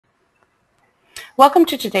Welcome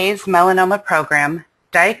to today's melanoma program,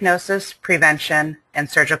 Diagnosis, Prevention, and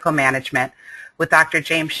Surgical Management with Dr.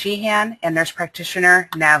 James Shehan and nurse practitioner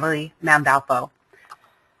Natalie Mandalfo.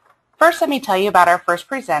 First, let me tell you about our first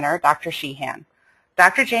presenter, Dr. Shehan.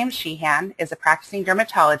 Dr. James Shehan is a practicing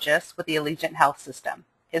dermatologist with the Allegiant Health System.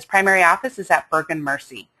 His primary office is at Bergen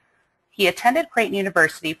Mercy. He attended Creighton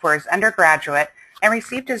University for his undergraduate and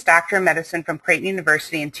received his Doctor of Medicine from Creighton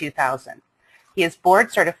University in 2000. He is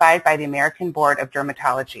board certified by the American Board of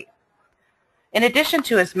Dermatology. In addition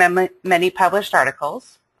to his many published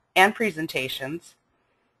articles and presentations,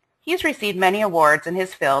 he's received many awards in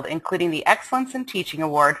his field, including the Excellence in Teaching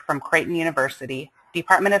Award from Creighton University,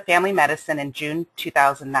 Department of Family Medicine in June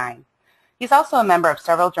 2009. He's also a member of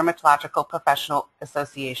several dermatological professional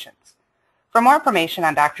associations. For more information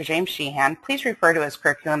on Dr. James Shehan, please refer to his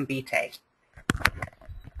curriculum vitae.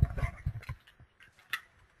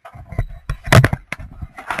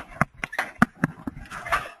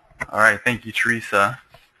 All right, thank you, Teresa.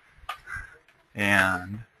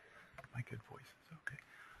 And my good voice is okay.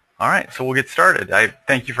 All right, so we'll get started. I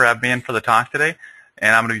thank you for having me in for the talk today,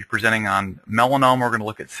 and I'm going to be presenting on melanoma. We're going to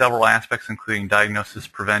look at several aspects, including diagnosis,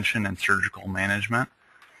 prevention, and surgical management.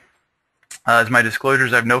 As my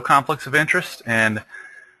disclosures, I have no conflicts of interest and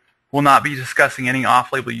will not be discussing any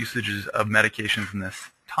off-label usages of medications in this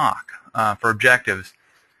talk. For objectives,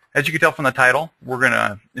 as you can tell from the title, we're going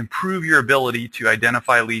to improve your ability to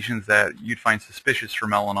identify lesions that you'd find suspicious for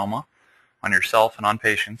melanoma on yourself and on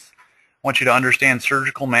patients. I want you to understand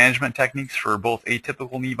surgical management techniques for both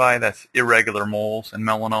atypical nevi, that's irregular moles, and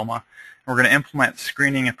melanoma. And we're going to implement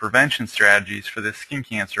screening and prevention strategies for this skin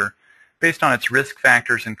cancer based on its risk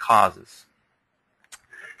factors and causes.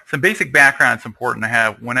 Some basic background it's important to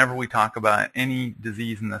have whenever we talk about any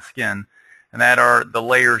disease in the skin, and that are the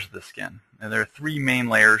layers of the skin. And there are three main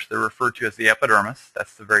layers. They're referred to as the epidermis.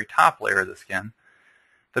 That's the very top layer of the skin.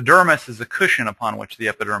 The dermis is the cushion upon which the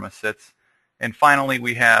epidermis sits. And finally,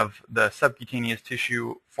 we have the subcutaneous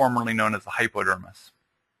tissue, formerly known as the hypodermis.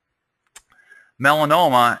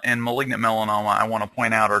 Melanoma and malignant melanoma, I want to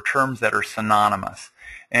point out, are terms that are synonymous.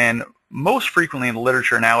 And most frequently in the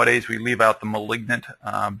literature nowadays, we leave out the malignant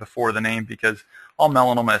before the name because all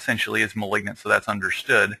melanoma essentially is malignant, so that's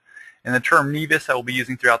understood. And the term nevus I will be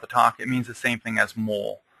using throughout the talk, it means the same thing as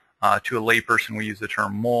mole. To a layperson, we use the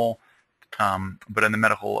term mole, but in the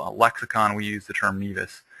medical lexicon, we use the term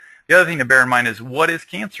nevus. The other thing to bear in mind is, what is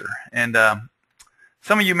cancer? And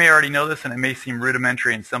some of you may already know this, and it may seem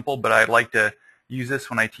rudimentary and simple, but I'd like to use this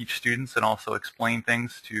when I teach students and also explain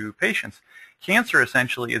things to patients. Cancer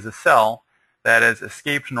essentially is a cell that has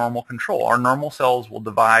escaped normal control. Our normal cells will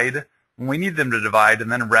divide when we need them to divide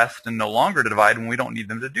and then rest and no longer to divide when we don't need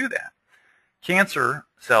them to do that. Cancer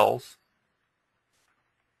cells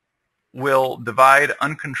will divide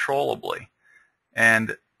uncontrollably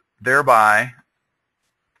and thereby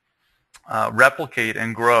replicate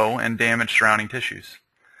and grow and damage surrounding tissues.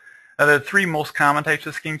 Now, the three most common types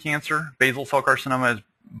of skin cancer. Basal cell carcinoma is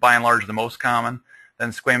by and large the most common,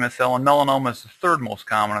 then squamous cell, and melanoma is the third most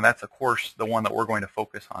common, and that's of course the one that we're going to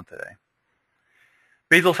focus on today.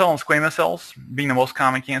 Basal cell and squamous cells, being the most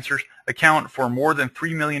common cancers, account for more than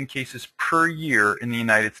 3 million cases per year in the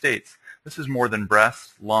United States. This is more than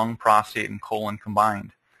breast, lung, prostate, and colon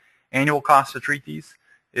combined. Annual cost to treat these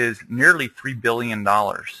is nearly $3 billion.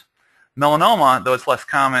 Melanoma, though it's less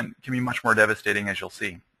common, can be much more devastating, as you'll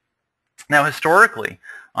see. Now, historically,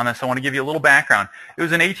 on this, I want to give you a little background. It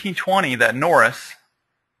was in 1820 that Norris,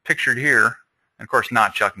 pictured here, and of course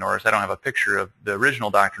not Chuck Norris, I don't have a picture of the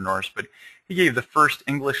original Dr. Norris, but he gave the first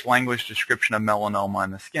English language description of melanoma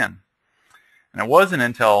in the skin. And it wasn't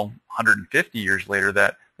until 150 years later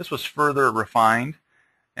that this was further refined.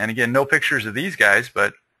 And again, no pictures of these guys,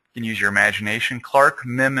 but you can use your imagination. Clark,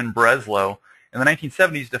 Mim, and Breslow in the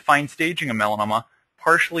 1970s defined staging of melanoma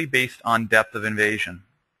partially based on depth of invasion.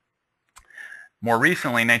 More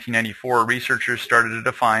recently, in 1994, researchers started to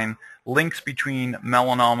define links between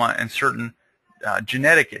melanoma and certain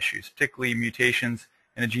genetic issues, particularly mutations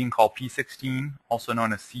in a gene called P16, also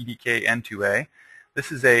known as CDKN2A.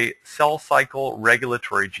 This is a cell cycle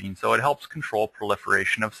regulatory gene, so it helps control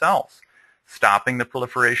proliferation of cells, stopping the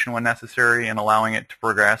proliferation when necessary and allowing it to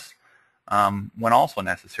progress when also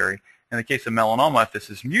necessary. In the case of melanoma, if this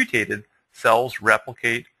is mutated, cells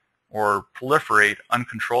replicate or proliferate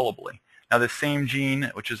uncontrollably. Now, this same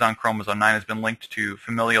gene, which is on chromosome 9, has been linked to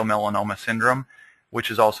familial melanoma syndrome,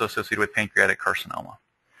 which is also associated with pancreatic carcinoma.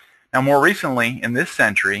 Now, more recently, in this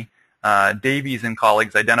century, Davies and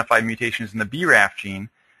colleagues identified mutations in the BRAF gene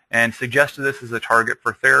and suggested this as a target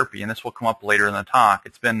for therapy, and this will come up later in the talk.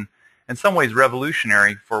 It's been, in some ways,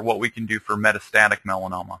 revolutionary for what we can do for metastatic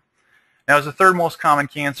melanoma. Now, as the third most common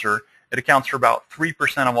cancer, it accounts for about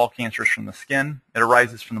 3% of all cancers from the skin. It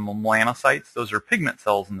arises from the melanocytes. Those are pigment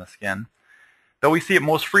cells in the skin. Though we see it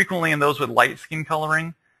most frequently in those with light skin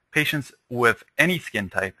coloring, patients with any skin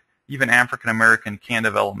type, even African American, can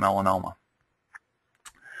develop melanoma.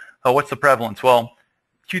 What's the prevalence? Well,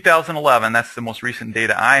 2011, that's the most recent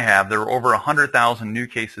data I have, there were over 100,000 new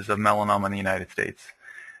cases of melanoma in the United States.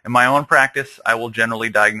 In my own practice, I will generally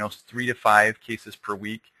diagnose 3 to 5 cases per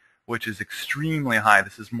week, which is extremely high.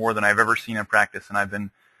 This is more than I've ever seen in practice, and I've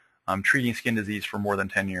been treating skin disease for more than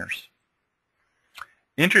 10 years.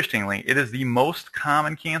 Interestingly, it is the most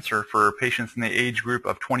common cancer for patients in the age group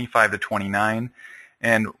of 25 to 29,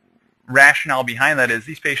 and rationale behind that is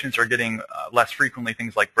these patients are getting less frequently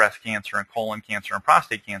things like breast cancer and colon cancer and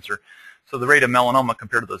prostate cancer, so the rate of melanoma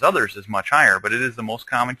compared to those others is much higher, but it is the most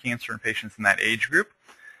common cancer in patients in that age group.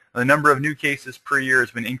 The number of new cases per year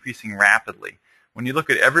has been increasing rapidly. When you look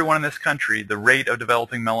at everyone in this country, the rate of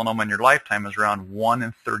developing melanoma in your lifetime is around 1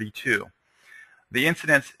 in 32. The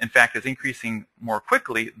incidence, in fact, is increasing more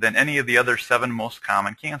quickly than any of the other 7 most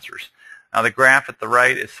common cancers. Now, the graph at the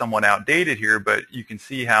right is somewhat outdated here, but you can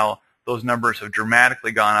see how those numbers have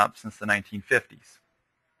dramatically gone up since the 1950s.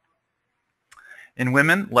 In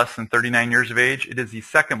women less than 39 years of age, it is the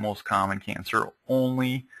second most common cancer,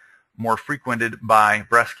 only more frequented by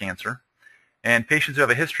breast cancer. And patients who have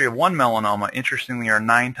a history of one melanoma, interestingly, are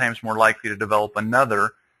 9 times more likely to develop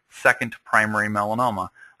another second primary melanoma.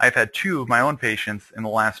 I've had 2 of my own patients in the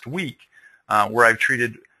last week where I've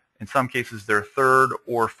treated, in some cases, their third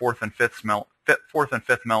or fourth and fifth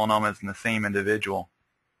melanomas in the same individual.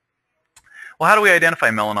 Well, how do we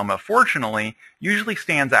identify melanoma? Fortunately, usually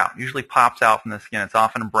stands out, usually pops out from the skin. It's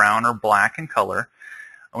often brown or black in color.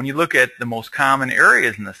 When you look at the most common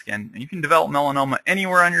areas in the skin, you can develop melanoma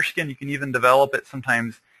anywhere on your skin. You can even develop it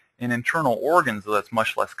sometimes in internal organs, though that's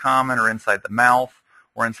much less common, or inside the mouth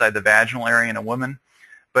or inside the vaginal area in a woman.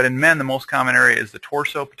 But in men, the most common area is the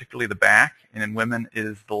torso, particularly the back, and in women it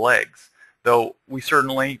is the legs, though we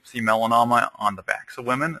certainly see melanoma on the backs of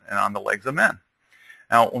women and on the legs of men.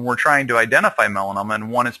 Now, when we're trying to identify melanoma,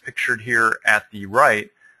 and one is pictured here at the right,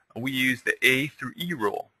 we use the A through E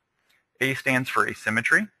rule. A stands for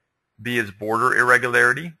asymmetry, B is border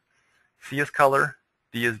irregularity, C is color,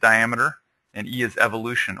 D is diameter, and E is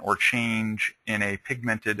evolution, or change in a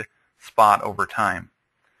pigmented spot over time.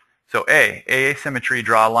 So A asymmetry,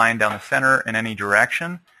 draw a line down the center in any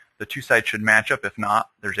direction. The 2 sides should match up. If not,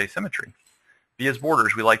 there's asymmetry. B is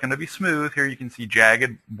borders. We like them to be smooth. Here you can see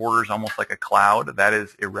jagged borders almost like a cloud. That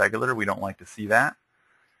is irregular. We don't like to see that.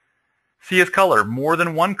 C is color. More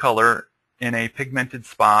than one color in a pigmented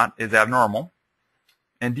spot is abnormal.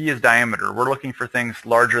 And D is diameter. We're looking for things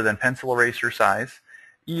larger than pencil eraser size.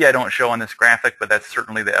 E I don't show on this graphic, but that's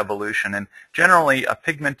certainly the evolution. And generally, a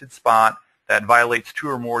pigmented spot that violates 2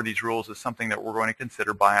 or more of these rules is something that we're going to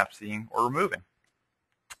consider biopsying or removing.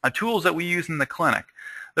 Tools that we use in the clinic.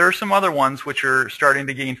 There are some other ones which are starting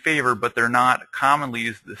to gain favor, but they're not commonly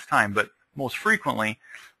used at this time. But most frequently,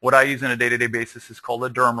 what I use on a day-to-day basis is called a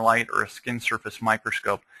derm light or a skin surface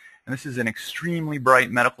microscope. And this is an extremely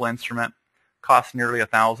bright medical instrument, costs nearly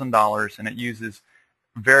 $1,000, and it uses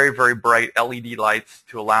very, very bright LED lights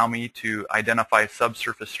to allow me to identify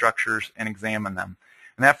subsurface structures and examine them.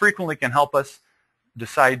 And that frequently can help us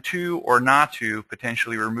decide to or not to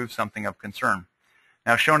potentially remove something of concern.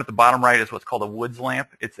 Now, shown at the bottom right is what's called a Woods lamp.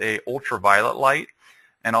 It's a ultraviolet light,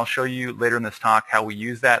 and I'll show you later in this talk how we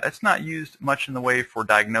use that. It's not used much in the way for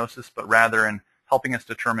diagnosis, but rather in helping us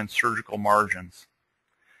determine surgical margins.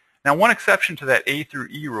 Now, one exception to that A through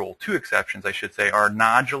E rule, 2 exceptions I should say, are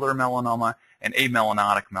nodular melanoma and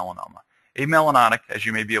amelanotic melanoma. Amelanotic, as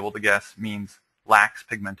you may be able to guess, means lacks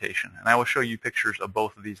pigmentation, and I will show you pictures of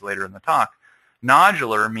both of these later in the talk.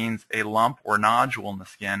 Nodular means a lump or nodule in the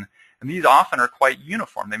skin, and these often are quite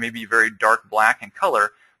uniform. They may be very dark black in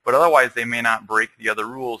color, but otherwise they may not break the other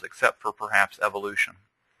rules except for perhaps evolution.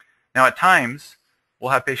 Now, at times,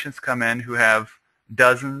 we'll have patients come in who have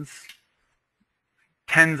dozens,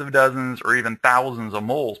 tens of dozens, or even thousands of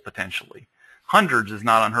moles potentially. Hundreds is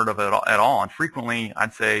not unheard of at all, and frequently,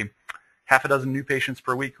 I'd say, half a dozen new patients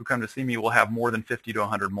per week who come to see me will have more than 50 to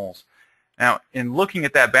 100 moles. Now, in looking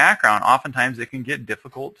at that background, oftentimes it can get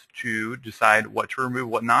difficult to decide what to remove,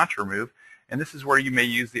 what not to remove, and this is where you may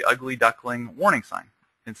use the ugly duckling warning sign.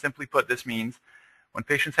 And simply put, this means when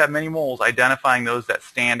patients have many moles, identifying those that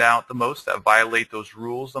stand out the most, that violate those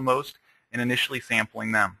rules the most, and initially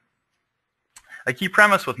sampling them. A key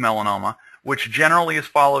premise with melanoma, which generally is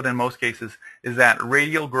followed in most cases, is that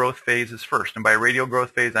radial growth phase is first. And by radial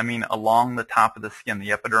growth phase, I mean along the top of the skin,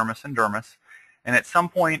 the epidermis and dermis. And at some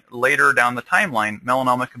point later down the timeline,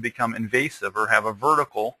 melanoma can become invasive or have a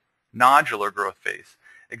vertical nodular growth phase.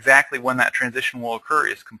 Exactly when that transition will occur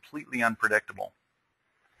is completely unpredictable.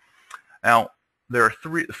 Now, there are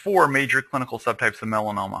four major clinical subtypes of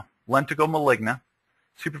melanoma: lentigo maligna,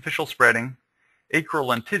 superficial spreading,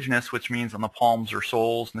 acrolentiginous, which means on the palms or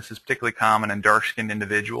soles, and this is particularly common in dark-skinned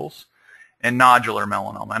individuals, and nodular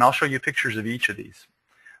melanoma. And I'll show you pictures of each of these.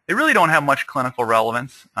 They really don't have much clinical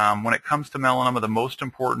relevance. When it comes to melanoma, the most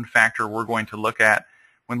important factor we're going to look at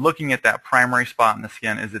when looking at that primary spot in the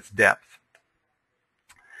skin is its depth.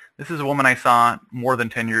 This is a woman I saw more than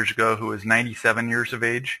 10 years ago who was 97 years of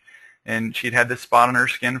age, and she'd had this spot on her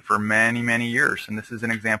skin for many, many years. And this is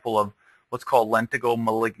an example of what's called lentigo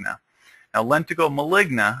maligna. Now, lentigo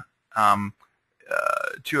maligna,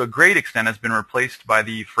 to a great extent, has been replaced by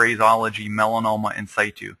the phraseology melanoma in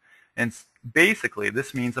situ. And basically,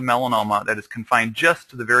 this means a melanoma that is confined just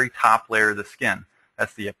to the very top layer of the skin.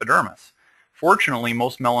 That's the epidermis. Fortunately,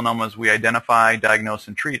 most melanomas we identify, diagnose,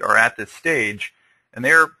 and treat are at this stage, and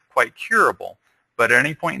they are quite curable. But at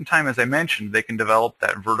any point in time, as I mentioned, they can develop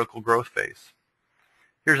that vertical growth phase.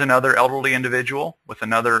 Here's another elderly individual with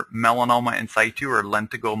another melanoma in situ, or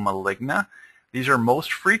lentigo maligna. These are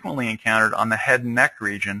most frequently encountered on the head and neck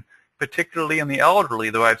region, particularly in the elderly,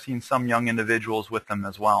 though I've seen some young individuals with them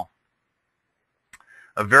as well.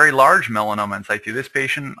 A very large melanoma in situ. This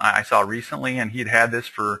patient I saw recently, and he'd had this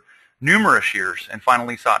for numerous years and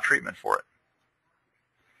finally sought treatment for it.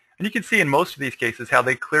 And you can see in most of these cases how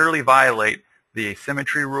they clearly violate the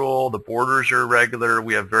asymmetry rule. The borders are irregular.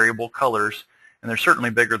 We have variable colors, and they're certainly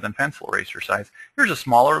bigger than pencil eraser size. Here's a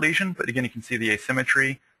smaller lesion, but again, you can see the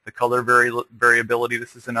asymmetry, the color variability.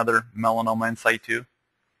 This is another melanoma in situ.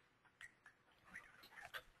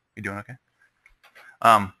 You doing okay?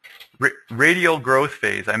 Radial growth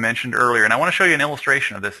phase I mentioned earlier, and I want to show you an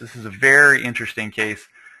illustration of this. This is a very interesting case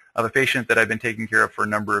of a patient that I've been taking care of for a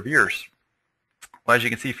number of years. Well, as you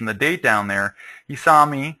can see from the date down there, he saw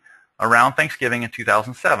me around Thanksgiving in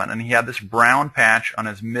 2007, and he had this brown patch on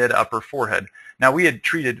his mid-upper forehead. Now, we had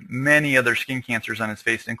treated many other skin cancers on his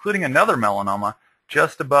face, including another melanoma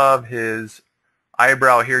just above his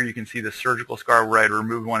eyebrow here. You can see the surgical scar where I had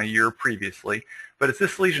removed one a year previously, but it's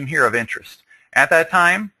this lesion here of interest. At that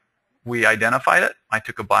time, we identified it. I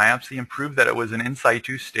took a biopsy and proved that it was an in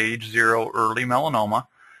situ stage 0 early melanoma.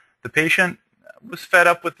 The patient was fed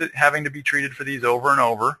up with having to be treated for these over and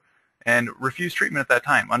over and refused treatment at that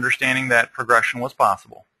time, understanding that progression was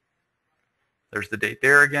possible. There's the date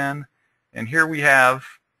there again. And here we have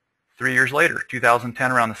 3 years later,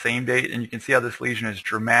 2010, around the same date, and you can see how this lesion is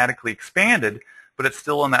dramatically expanded, but it's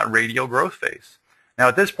still in that radial growth phase. Now,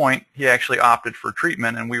 at this point, he actually opted for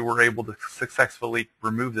treatment, and we were able to successfully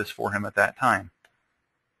remove this for him at that time.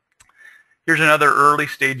 Here's another early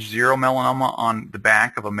stage 0 melanoma on the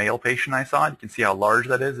back of a male patient I saw. You can see how large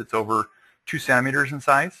that is. It's over 2 centimeters in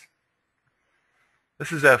size.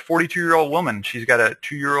 This is a 42-year-old woman. She's got a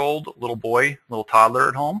 2-year-old little boy, little toddler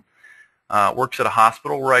at home, works at a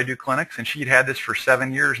hospital where I do clinics, and she'd had this for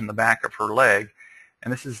 7 years in the back of her leg.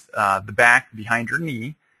 And this is the back behind her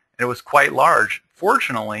knee. And it was quite large.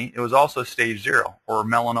 Fortunately, it was also stage 0, or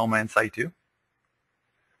melanoma in situ.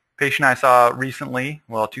 Patient I saw recently,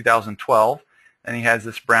 well, 2012, and he has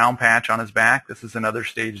this brown patch on his back. This is another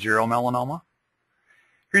stage 0 melanoma.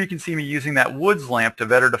 Here you can see me using that Woods lamp to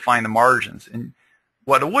better define the margins. And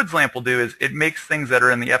what a Woods lamp will do is it makes things that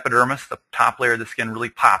are in the epidermis, the top layer of the skin, really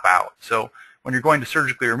pop out. So when you're going to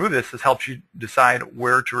surgically remove this, this helps you decide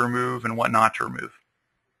where to remove and what not to remove.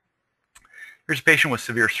 Here's a patient with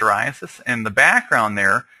severe psoriasis. In the background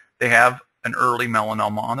there, they have an early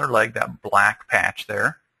melanoma on their leg, that black patch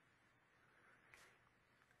there.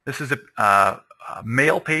 This is a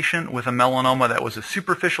male patient with a melanoma that was a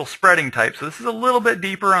superficial spreading type, so this is a little bit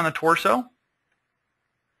deeper on the torso.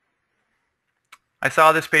 I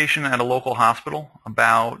saw this patient at a local hospital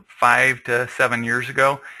about 5 to 7 years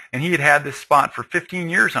ago, and he had had this spot for 15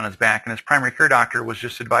 years on his back, and his primary care doctor was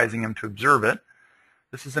just advising him to observe it.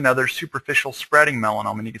 This is another superficial spreading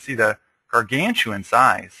melanoma, and you can see the gargantuan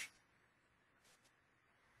size.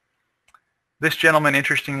 This gentleman,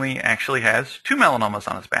 interestingly, actually has 2 melanomas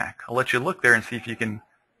on his back. I'll let you look there and see if you can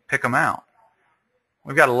pick them out.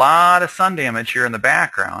 We've got a lot of sun damage here in the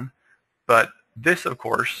background, but this, of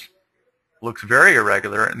course, looks very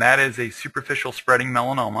irregular, and that is a superficial spreading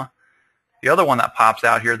melanoma. The other one that pops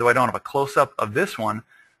out here, though I don't have a close-up of this one,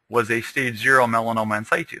 was a stage 0 melanoma in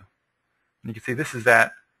situ. And you can see this is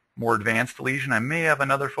that more advanced lesion. I may have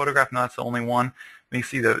another photograph. No, that's the only one. You can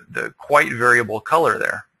see the quite variable color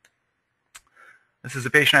there. This is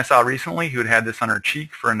a patient I saw recently who had had this on her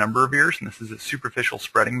cheek for a number of years, and this is a superficial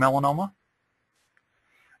spreading melanoma.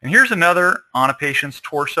 And here's another on a patient's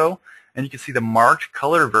torso, and you can see the marked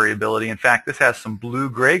color variability. In fact, this has some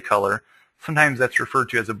blue-gray color. Sometimes that's referred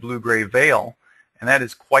to as a blue-gray veil, and that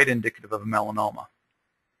is quite indicative of a melanoma.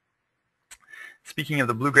 Speaking of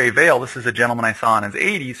the blue-gray veil, this is a gentleman I saw in his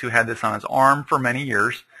 80s who had this on his arm for many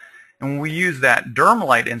years. And when we use that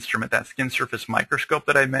dermalite instrument, that skin surface microscope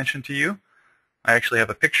that I mentioned to you, I actually have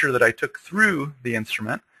a picture that I took through the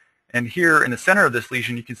instrument. And here in the center of this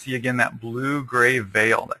lesion, you can see again that blue-gray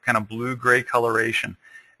veil, that kind of blue-gray coloration.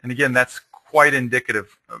 And again, that's quite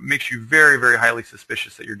indicative. It makes you very, very highly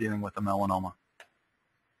suspicious that you're dealing with a melanoma.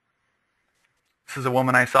 This is a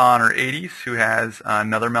woman I saw in her 80s who has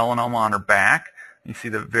another melanoma on her back. You see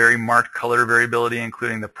the very marked color variability,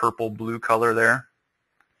 including the purple-blue color there.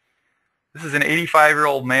 This is an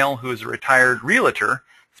 85-year-old male who is a retired realtor,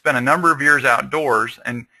 spent a number of years outdoors,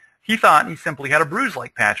 and he thought he simply had a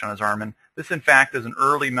bruise-like patch on his arm. And this, in fact, is an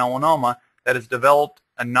early melanoma that has developed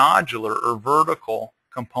a nodular or vertical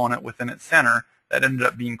component within its center that ended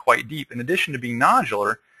up being quite deep. In addition to being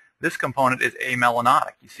nodular, this component is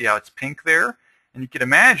amelanotic. You see how it's pink there? And you can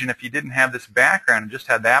imagine if you didn't have this background and just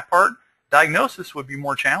had that part, diagnosis would be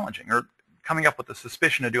more challenging, or coming up with a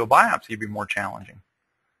suspicion to do a biopsy would be more challenging.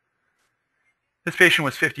 This patient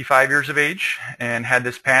was 55 years of age and had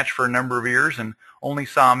this patch for a number of years and only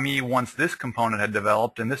saw me once this component had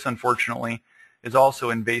developed, and this unfortunately is also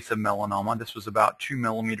invasive melanoma. This was about 2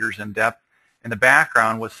 millimeters in depth, and the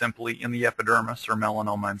background was simply in the epidermis or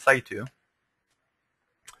melanoma in situ.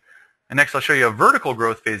 And next I'll show you a vertical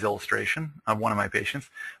growth phase illustration of one of my patients.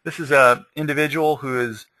 This is an individual who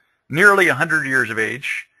is nearly 100 years of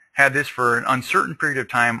age, had this for an uncertain period of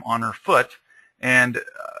time on her foot, and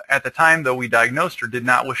at the time, though we diagnosed her, did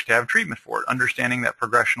not wish to have treatment for it, understanding that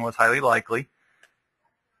progression was highly likely.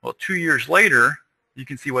 Well, 2 years later, you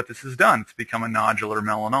can see what this has done. It's become a nodular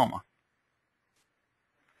melanoma.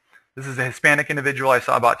 This is a Hispanic individual I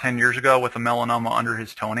saw about 10 years ago with a melanoma under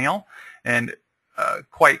his toenail, and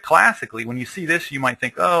quite classically, when you see this, you might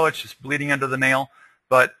think, oh, it's just bleeding under the nail,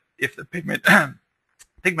 but if the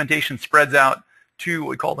pigmentation spreads out to what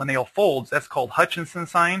we call the nail folds, that's called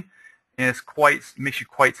Hutchinson's sign, and it makes you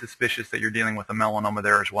quite suspicious that you're dealing with a melanoma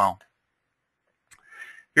there as well.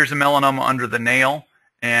 Here's a melanoma under the nail,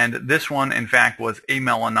 and this one, in fact, was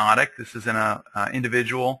amelanotic. This is in an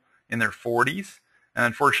individual in their 40s, and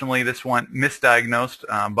unfortunately, this one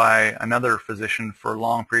misdiagnosed by another physician for a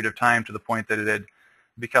long period of time to the point that it had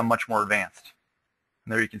become much more advanced.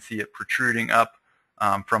 And there you can see it protruding up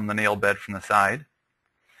from the nail bed from the side.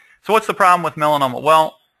 So what's the problem with melanoma?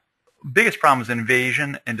 Well, biggest problem is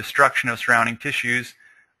invasion and destruction of surrounding tissues,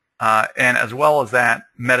 and as well as that,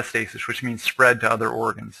 metastasis, which means spread to other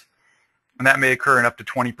organs. And that may occur in up to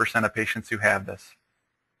 20% of patients who have this.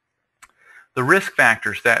 The risk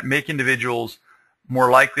factors that make individuals more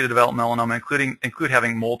likely to develop melanoma include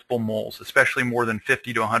having multiple moles, especially more than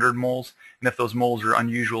 50 to 100 moles, and if those moles are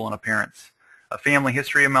unusual in appearance. A family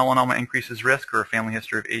history of melanoma increases risk, or a family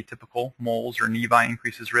history of atypical moles or nevi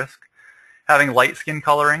increases risk. Having light skin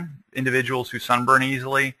coloring, individuals who sunburn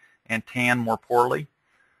easily and tan more poorly.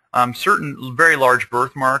 Certain very large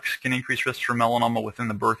birthmarks can increase risk for melanoma within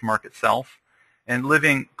the birthmark itself, and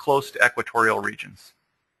living close to equatorial regions.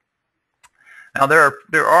 Now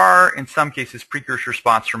there are in some cases precursor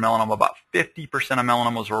spots for melanoma. About 50% of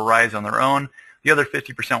melanomas will rise on their own. The other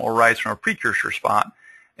 50% will rise from a precursor spot,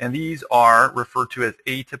 and these are referred to as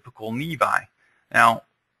atypical nevi. Now,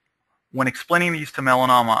 when explaining these to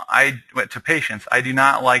melanoma, to patients, I do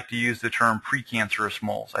not like to use the term precancerous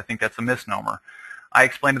moles. I think that's a misnomer. I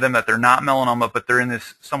explain to them that they're not melanoma, but they're in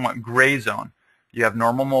this somewhat gray zone. You have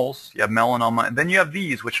normal moles, you have melanoma, and then you have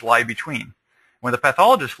these which lie between. When the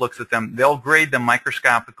pathologist looks at them, they'll grade them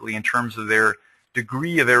microscopically in terms of their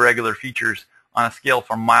degree of irregular features on a scale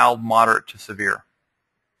from mild, moderate to severe.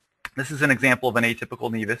 This is an example of an atypical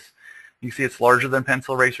nevus. You can see it's larger than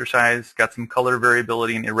pencil eraser size, got some color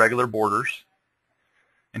variability and irregular borders.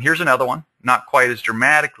 And here's another one, not quite as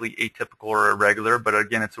dramatically atypical or irregular, but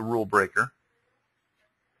again, it's a rule breaker.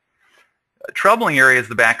 A troubling area is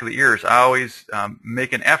the back of the ears. I always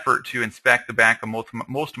make an effort to inspect the back of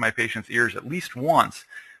most of my patients' ears at least once,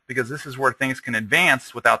 because this is where things can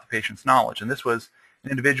advance without the patient's knowledge. And this was an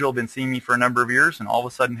individual been seeing me for a number of years and all of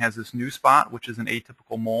a sudden has this new spot, which is an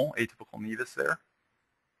atypical mole, atypical nevus there.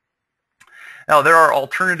 Now, there are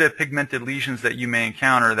alternative pigmented lesions that you may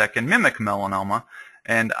encounter that can mimic melanoma,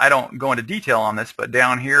 and I don't go into detail on this, but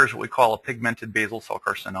down here is what we call a pigmented basal cell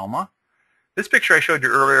carcinoma. This picture I showed you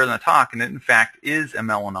earlier in the talk, and it in fact is a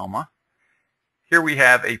melanoma. Here we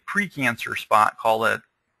have a precancer spot called a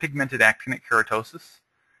pigmented actinic keratosis.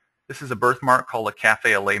 This is a birthmark called a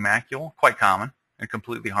café au lait macule, quite common and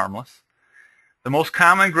completely harmless. The most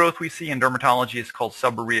common growth we see in dermatology is called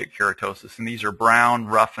seborrheic keratosis, and these are brown,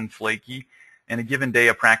 rough, and flaky. In a given day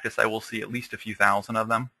of practice, I will see at least a few thousand of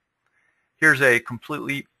them. Here's a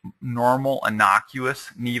completely normal, innocuous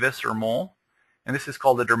nevus or mole, and this is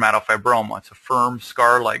called a dermatofibroma. It's a firm,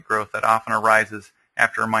 scar-like growth that often arises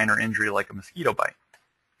after a minor injury like a mosquito bite.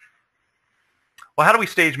 Well, how do we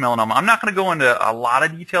stage melanoma? I'm not going to go into a lot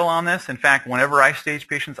of detail on this. In fact, whenever I stage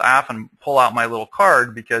patients, I often pull out my little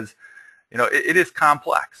card because it is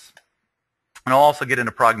complex. And I'll also get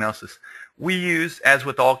into prognosis. We use, as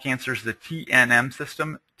with all cancers, the TNM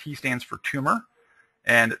system. T stands for tumor,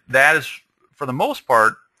 and that is, for the most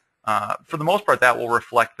part, that will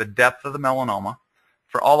reflect the depth of the melanoma,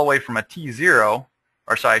 for all the way from a T0,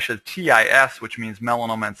 or sorry, I should TIS, which means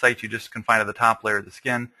melanoma in situ, just confined to the top layer of the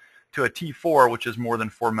skin, to a T4, which is more than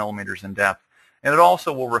 4 millimeters in depth. And it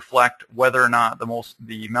also will reflect whether or not the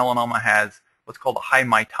melanoma has what's called a high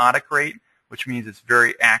mitotic rate, which means it's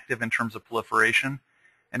very active in terms of proliferation,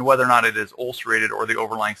 and whether or not it is ulcerated or the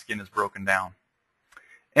overlying skin is broken down.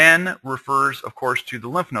 N refers, of course, to the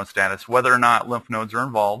lymph node status, whether or not lymph nodes are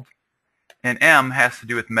involved, and M has to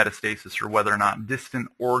do with metastasis, or whether or not distant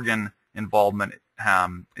organ involvement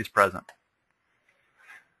is present.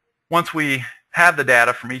 Once we have the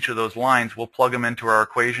data from each of those lines, we'll plug them into our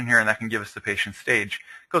equation here, and that can give us the patient's stage.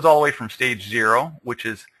 It goes all the way from stage 0, which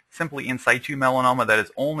is simply in situ melanoma that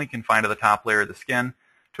is only confined to the top layer of the skin,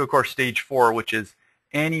 to, of course, stage 4, which is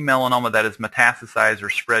any melanoma that is metastasized or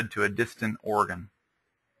spread to a distant organ.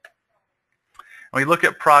 When we look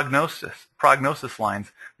at prognosis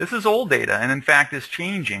lines, this is old data, and in fact is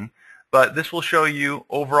changing, but this will show you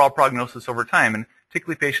overall prognosis over time, and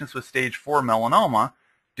particularly patients with stage 4 melanoma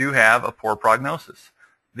do have a poor prognosis.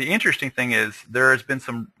 The interesting thing is there have been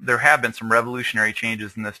some revolutionary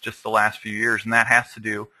changes in this just the last few years, and that has to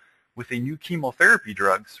do with the new chemotherapy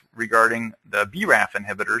drugs regarding the BRAF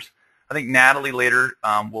inhibitors. I think Natalie later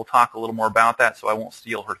will talk a little more about that, so I won't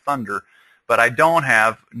steal her thunder. But I don't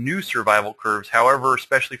have new survival curves. However,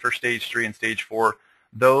 especially for stage 3 and stage 4,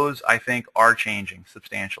 those I think are changing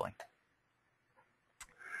substantially.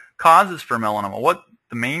 Causes for melanoma. What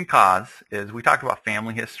the main cause is, we talked about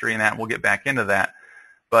family history and that, and we'll get back into that.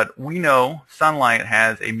 But we know sunlight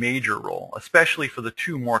has a major role, especially for the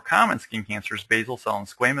two more common skin cancers, basal cell and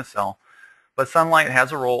squamous cell. But sunlight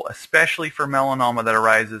has a role, especially for melanoma that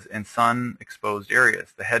arises in sun-exposed areas.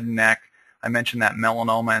 The head and neck, I mentioned that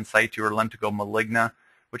melanoma in situ or lentigo maligna,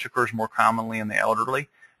 which occurs more commonly in the elderly.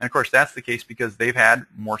 And of course, that's the case because they've had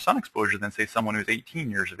more sun exposure than, say, someone who's 18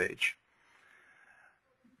 years of age.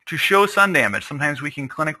 To show sun damage, sometimes we can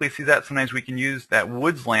clinically see that. Sometimes we can use that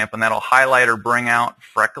Woods lamp, and that'll highlight or bring out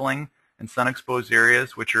freckling in sun-exposed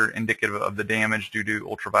areas, which are indicative of the damage due to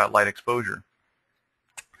ultraviolet light exposure.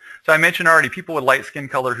 So I mentioned already, people with light skin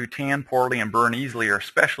color who tan poorly and burn easily are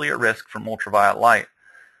especially at risk from ultraviolet light.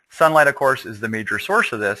 Sunlight, of course, is the major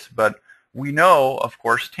source of this, but we know, of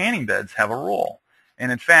course, tanning beds have a role.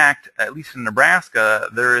 And in fact, at least in Nebraska,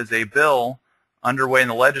 there is a bill underway in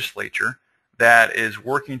the legislature that is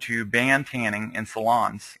working to ban tanning in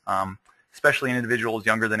salons, especially in individuals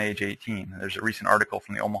younger than age 18. There's a recent article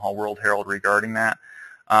from the Omaha World Herald regarding that.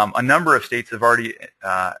 A number of states have already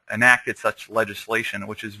enacted such legislation,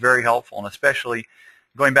 which is very helpful, and especially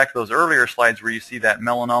going back to those earlier slides where you see that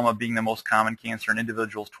melanoma being the most common cancer in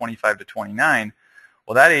individuals 25 to 29,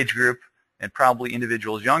 well, that age group and probably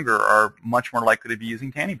individuals younger are much more likely to be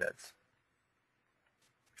using tanning beds.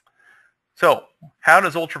 So how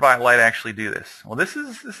does ultraviolet light actually do this? Well, this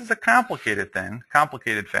is a complicated thing,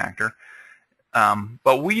 complicated factor.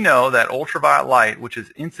 But we know that ultraviolet light, which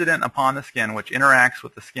is incident upon the skin, which interacts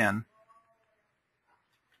with the skin,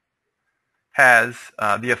 has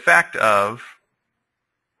the effect of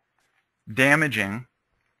damaging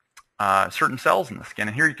certain cells in the skin.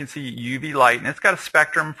 And here you can see UV light, and it's got a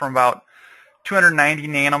spectrum from about 290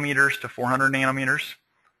 nanometers to 400 nanometers.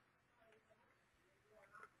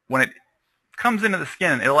 When it comes into the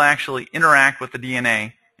skin, it'll actually interact with the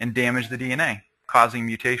DNA and damage the DNA, causing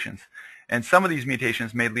mutations. And some of these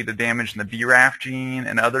mutations may lead to damage in the BRAF gene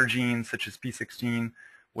and other genes such as P16,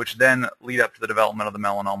 which then lead up to the development of the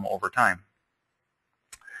melanoma over time.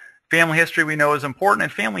 Family history we know is important,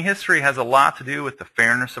 and family history has a lot to do with the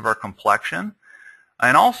fairness of our complexion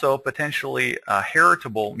and also potentially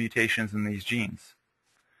heritable mutations in these genes.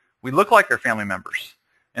 We look like our family members,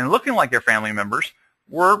 and looking like our family members,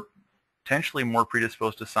 we're potentially more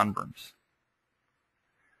predisposed to sunburns.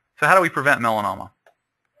 So how do we prevent melanoma?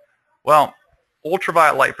 Well,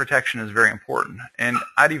 ultraviolet light protection is very important, and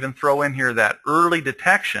I'd even throw in here that early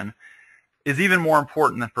detection is even more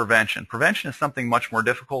important than prevention. Prevention is something much more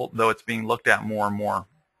difficult, though it's being looked at more and more.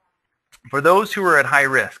 For those who are at high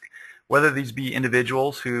risk, whether these be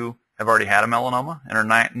individuals who have already had a melanoma and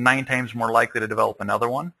are nine times more likely to develop another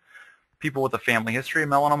one, people with a family history of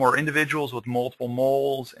melanoma, or individuals with multiple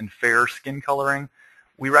moles and fair skin coloring,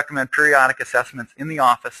 we recommend periodic assessments in the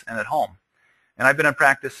office and at home. And I've been in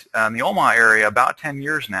practice in the Omaha area about 10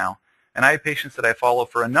 years now, and I have patients that I follow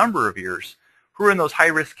for a number of years who are in those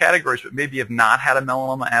high-risk categories but maybe have not had a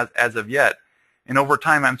melanoma as of yet. And over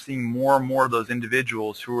time, I'm seeing more and more of those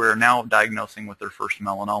individuals who are now diagnosing with their first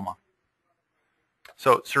melanoma.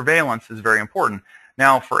 So surveillance is very important.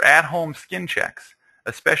 Now, for at-home skin checks,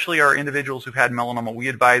 especially our individuals who've had melanoma, we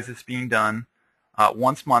advise this being done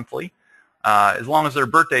once monthly. As long as their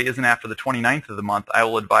birthday isn't after the 29th of the month, I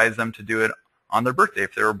will advise them to do it on their birthday.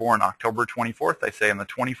 If they were born October 24th, I say on the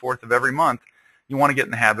 24th of every month, you want to get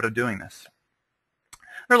in the habit of doing this.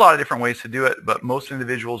 There are a lot of different ways to do it, but most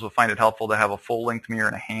individuals will find it helpful to have a full-length mirror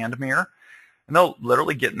and a hand mirror. And they'll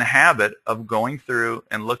literally get in the habit of going through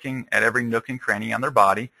and looking at every nook and cranny on their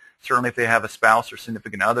body. Certainly if they have a spouse or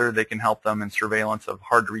significant other, they can help them in surveillance of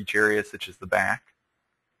hard-to-reach areas such as the back.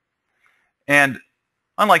 And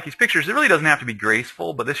unlike these pictures, it really doesn't have to be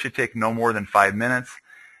graceful, but this should take no more than 5 minutes.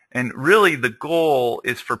 And really the goal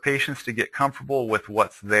is for patients to get comfortable with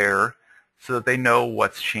what's there so that they know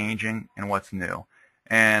what's changing and what's new.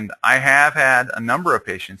 And I have had a number of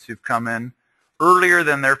patients who've come in earlier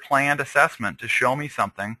than their planned assessment to show me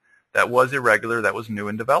something that was irregular, that was new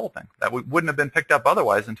and developing, that wouldn't have been picked up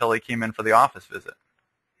otherwise until they came in for the office visit.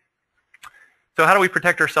 So how do we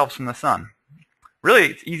protect ourselves from the sun? Really,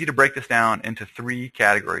 it's easy to break this down into 3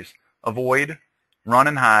 categories: avoid, run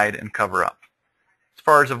and hide, and cover up. As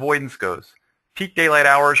far as avoidance goes, peak daylight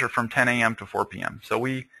hours are from 10 a.m. to 4 p.m. So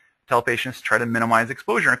we tell patients to try to minimize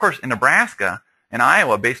exposure. And of course, in Nebraska and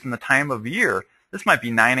Iowa, based on the time of year, this might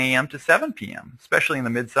be 9 a.m. to 7 p.m., especially in the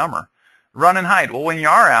midsummer. Run and hide. Well, when you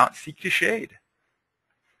are out, seek to shade.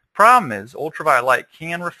 Problem is, ultraviolet light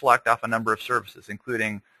can reflect off a number of surfaces,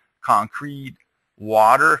 including concrete,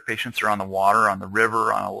 water. If patients are on the water, on the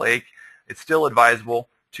river, on a lake, it's still advisable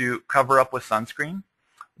to cover up with sunscreen,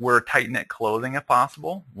 wear tight-knit clothing if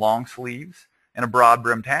possible, long sleeves, and a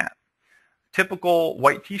broad-brimmed hat. Typical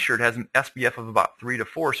white t-shirt has an SPF of about 3 to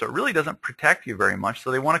 4, so it really doesn't protect you very much,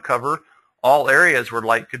 so they want to cover all areas where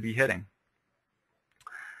light could be hitting.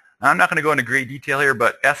 Now, I'm not going to go into great detail here,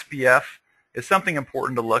 but SPF is something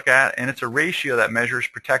important to look at, and it's a ratio that measures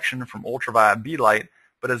protection from ultraviolet B light,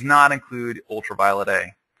 but does not include ultraviolet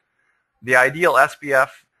A. The ideal SPF,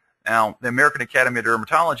 now the American Academy of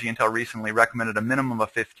Dermatology until recently recommended a minimum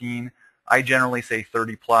of 15. I generally say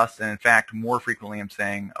 30 plus, and in fact, more frequently I'm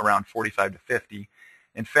saying around 45 to 50.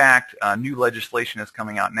 In fact, new legislation is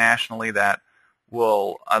coming out nationally that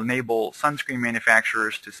will enable sunscreen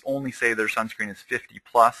manufacturers to only say their sunscreen is 50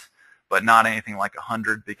 plus, but not anything like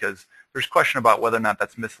 100, because there's question about whether or not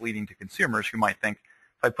that's misleading to consumers who might think,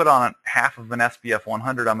 if I put on half of an SPF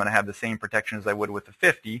 100, I'm going to have the same protection as I would with a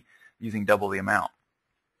 50, using double the amount.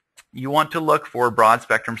 You want to look for broad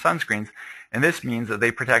spectrum sunscreens, and this means that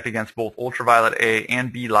they protect against both ultraviolet A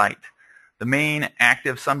and B light. The main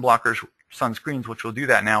active sunscreens which will do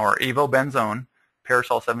that now are avobenzone,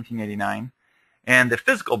 Parasol 1789, and the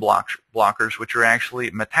physical blockers, which are actually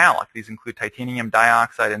metallic. These include titanium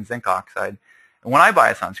dioxide and zinc oxide. And when I buy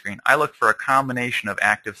a sunscreen, I look for a combination of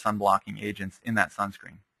active sun-blocking agents in that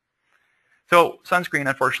sunscreen. So sunscreen,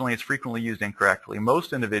 unfortunately, is frequently used incorrectly.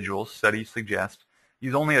 Most individuals, studies suggest,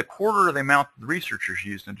 use only a quarter of the amount that the researchers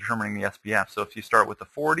used in determining the SPF. So if you start with a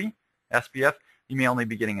 40 SPF, you may only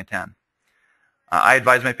be getting a 10. I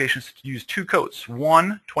advise my patients to use 2 coats,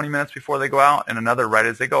 one 20 minutes before they go out and another right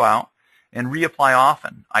as they go out, and reapply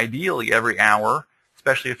often, ideally every hour,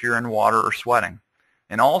 especially if you're in water or sweating.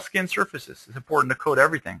 And all skin surfaces, it's important to coat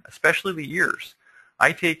everything, especially the ears.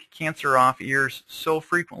 I take cancer off ears so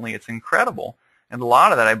frequently, it's incredible, and a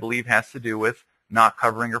lot of that I believe has to do with not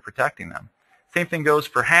covering or protecting them. Same thing goes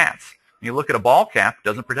for hats. When you look at a ball cap, it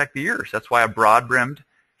doesn't protect the ears. That's why a broad-brimmed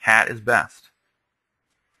hat is best.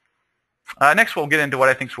 Next, we'll get into what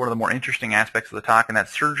I think is one of the more interesting aspects of the talk, and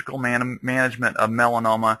that's surgical management of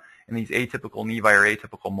melanoma in these atypical nevi or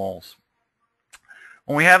atypical moles.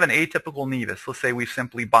 When we have an atypical nevus, let's say we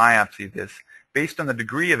simply biopsy this, based on the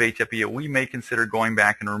degree of atypia, we may consider going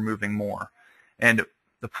back and removing more. And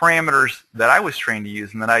the parameters that I was trained to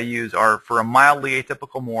use and that I use are for a mildly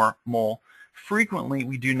atypical mole, frequently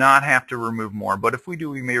we do not have to remove more, but if we do,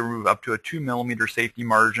 we may remove up to a 2 millimeter safety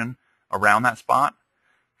margin around that spot.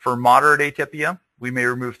 For moderate atypia, we may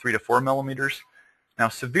remove 3 to 4 millimeters. Now,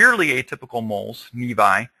 severely atypical moles,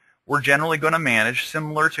 nevi, we're generally going to manage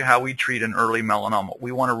similar to how we treat an early melanoma.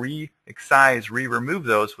 We want to re-excise, re-remove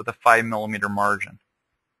those with a 5 millimeter margin.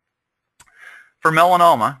 For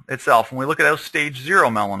melanoma itself, when we look at those stage 0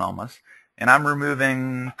 melanomas, and I'm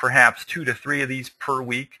removing perhaps 2 to 3 of these per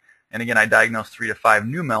week, and again I diagnose 3 to 5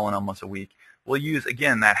 new melanomas a week, we'll use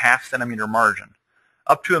again that ½ centimeter margin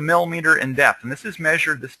up to 1 millimeter in depth, and this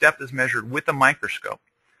depth is measured with a microscope.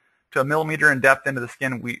 To 1 millimeter in depth into the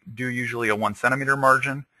skin, we do usually a 1 centimeter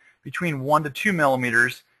margin. Between 1 to 2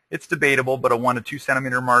 millimeters, it's debatable, but a 1 to 2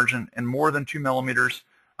 centimeter margin, and more than 2 millimeters,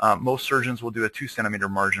 most surgeons will do a 2 centimeter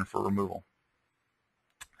margin for removal.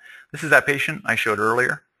 This is that patient I showed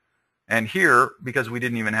earlier. And here, because we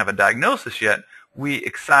didn't even have a diagnosis yet, we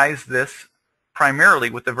excised this primarily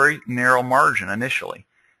with a very narrow margin initially.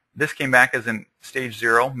 This came back as in stage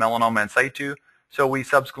 0, melanoma in situ, so we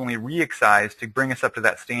subsequently re-excised to bring us up to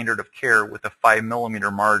that standard of care with a 5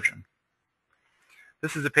 millimeter margin.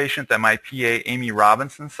 This is a patient that my PA, Amy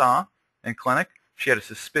Robinson, saw in clinic. She had a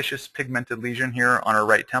suspicious pigmented lesion here on her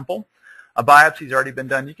right temple. A biopsy's already been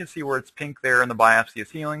done. You can see where it's pink there and the biopsy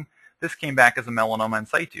is healing. This came back as a melanoma in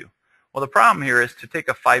situ. Well, the problem here is to take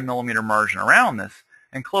a 5 millimeter margin around this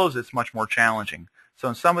and close it's much more challenging. So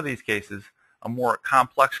in some of these cases, a more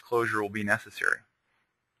complex closure will be necessary.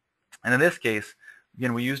 And in this case,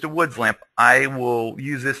 again, we used a Woods lamp. I will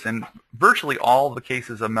use this in virtually all the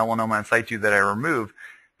cases of melanoma in situ that I remove,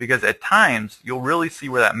 because at times you'll really see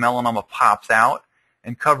where that melanoma pops out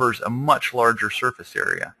and covers a much larger surface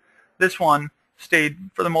area. This one stayed,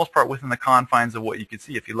 for the most part, within the confines of what you could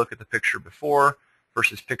see. If you look at the picture before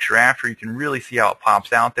versus picture after, you can really see how it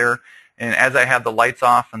pops out there. And as I have the lights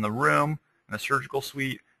off in the room, in the surgical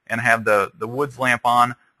suite, and have the Woods lamp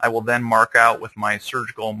on, I will then mark out with my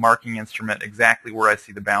surgical marking instrument exactly where I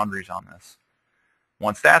see the boundaries on this.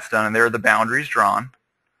 Once that's done, and there are the boundaries drawn,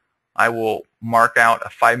 I will mark out a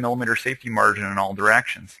 5 millimeter safety margin in all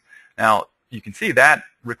directions. Now, you can see that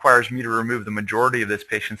requires me to remove the majority of this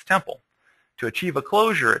patient's temple. To achieve a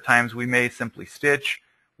closure, at times we may simply stitch,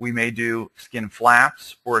 we may do skin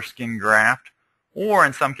flaps or a skin graft, or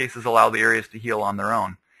in some cases allow the areas to heal on their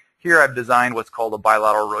own. Here I've designed what's called a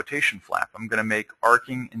bilateral rotation flap. I'm going to make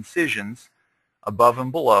arcing incisions above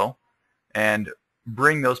and below and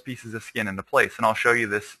bring those pieces of skin into place. And I'll show you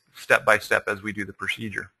this step by step as we do the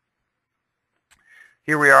procedure.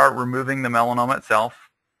 Here we are removing the melanoma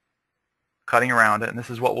itself, cutting around it, and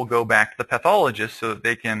this is what will go back to the pathologist so that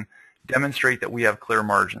they can demonstrate that we have clear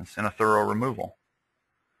margins and a thorough removal.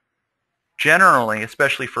 Generally,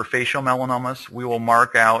 especially for facial melanomas, we will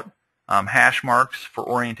mark out hash marks for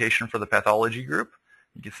orientation for the pathology group.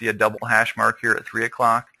 You can see a double hash mark here at 3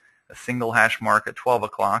 o'clock, a single hash mark at 12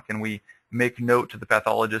 o'clock, and we make note to the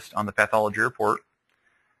pathologist on the pathology report.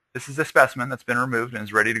 This is a specimen that's been removed and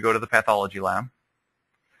is ready to go to the pathology lab.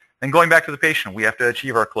 Then going back to the patient, we have to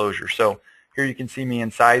achieve our closure. So here you can see me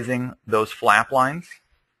incising those flap lines,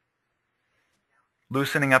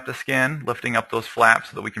 loosening up the skin, lifting up those flaps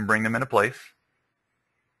so that we can bring them into place.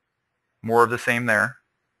 More of the same there.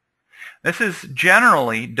 This is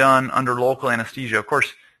generally done under local anesthesia. Of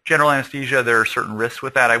course, general anesthesia, there are certain risks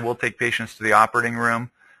with that. I will take patients to the operating room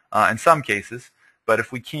in some cases, but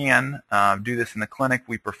if we can do this in the clinic,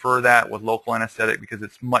 we prefer that with local anesthetic because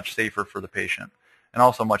it's much safer for the patient and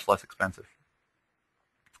also much less expensive.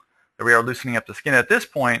 There we are, loosening up the skin. At this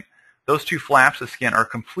point, those two flaps of skin are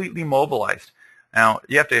completely mobilized. Now,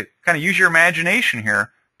 you have to kind of use your imagination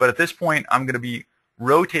here, but at this point, I'm going to be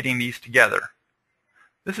rotating these together.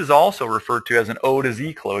 This is also referred to as an O to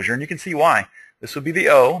Z closure, and you can see why. This would be the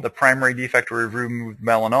O, the primary defect where we've removed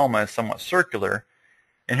melanoma, is somewhat circular,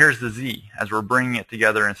 and here's the Z as we're bringing it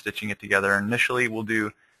together and stitching it together. Initially, we'll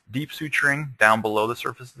do deep suturing down below the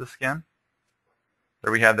surface of the skin.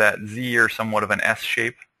 There we have that Z, or somewhat of an S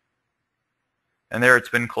shape. And there it's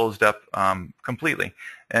been closed up completely.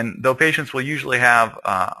 And though patients will usually have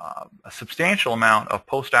a substantial amount of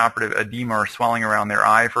postoperative edema or swelling around their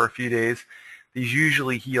eye for a few days, these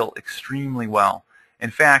usually heal extremely well. In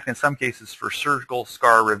fact, in some cases for surgical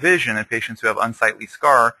scar revision in patients who have unsightly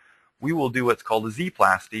scar, we will do what's called a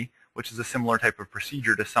Z-plasty, which is a similar type of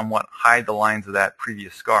procedure to somewhat hide the lines of that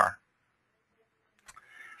previous scar.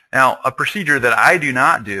 Now, a procedure that I do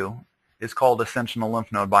not do is called a sentinel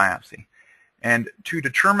lymph node biopsy. And to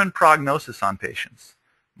determine prognosis on patients,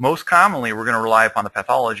 most commonly we're going to rely upon the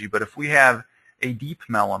pathology, but if we have a deep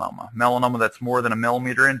melanoma that's more than 1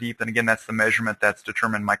 millimeter in deep, and again that's the measurement that's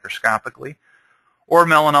determined microscopically, or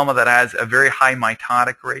melanoma that has a very high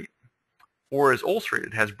mitotic rate, or is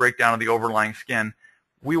ulcerated, has breakdown of the overlying skin,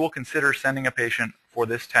 we will consider sending a patient for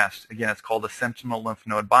this test. Again, it's called a sentinel lymph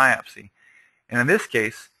node biopsy. And in this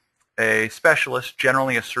case, a specialist,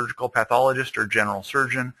 generally a surgical pathologist or general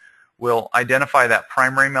surgeon, will identify that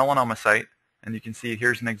primary melanoma site, and you can see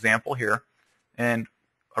here's an example here, and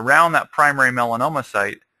around that primary melanoma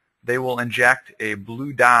site they will inject a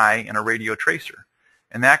blue dye in a radiotracer,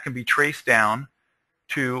 and that can be traced down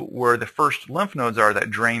to where the first lymph nodes are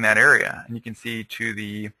that drain that area. And you can see to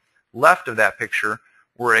the left of that picture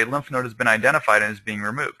where a lymph node has been identified and is being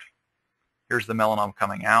removed. Here's the melanoma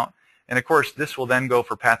coming out. And of course, this will then go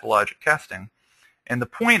for pathologic testing. And the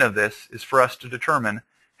point of this is for us to determine,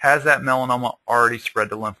 has that melanoma already spread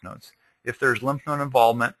to lymph nodes? If there's lymph node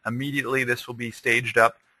involvement, immediately this will be staged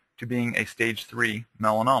up to being a stage 3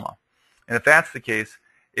 melanoma. And if that's the case,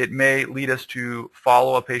 it may lead us to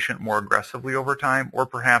follow a patient more aggressively over time, or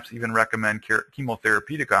perhaps even recommend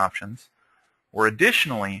chemotherapeutic options. Or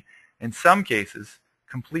additionally, in some cases,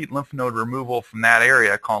 complete lymph node removal from that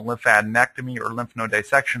area, called lymphadenectomy or lymph node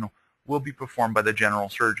dissection, will be performed by the general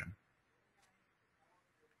surgeon.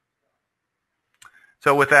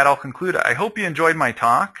 So with that, I'll conclude. I hope you enjoyed my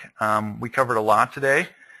talk. We covered a lot today,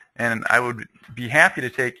 and I would be happy to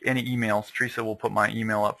take any emails. Teresa will put my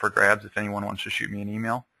email up for grabs if anyone wants to shoot me an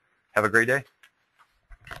email. Have a great day.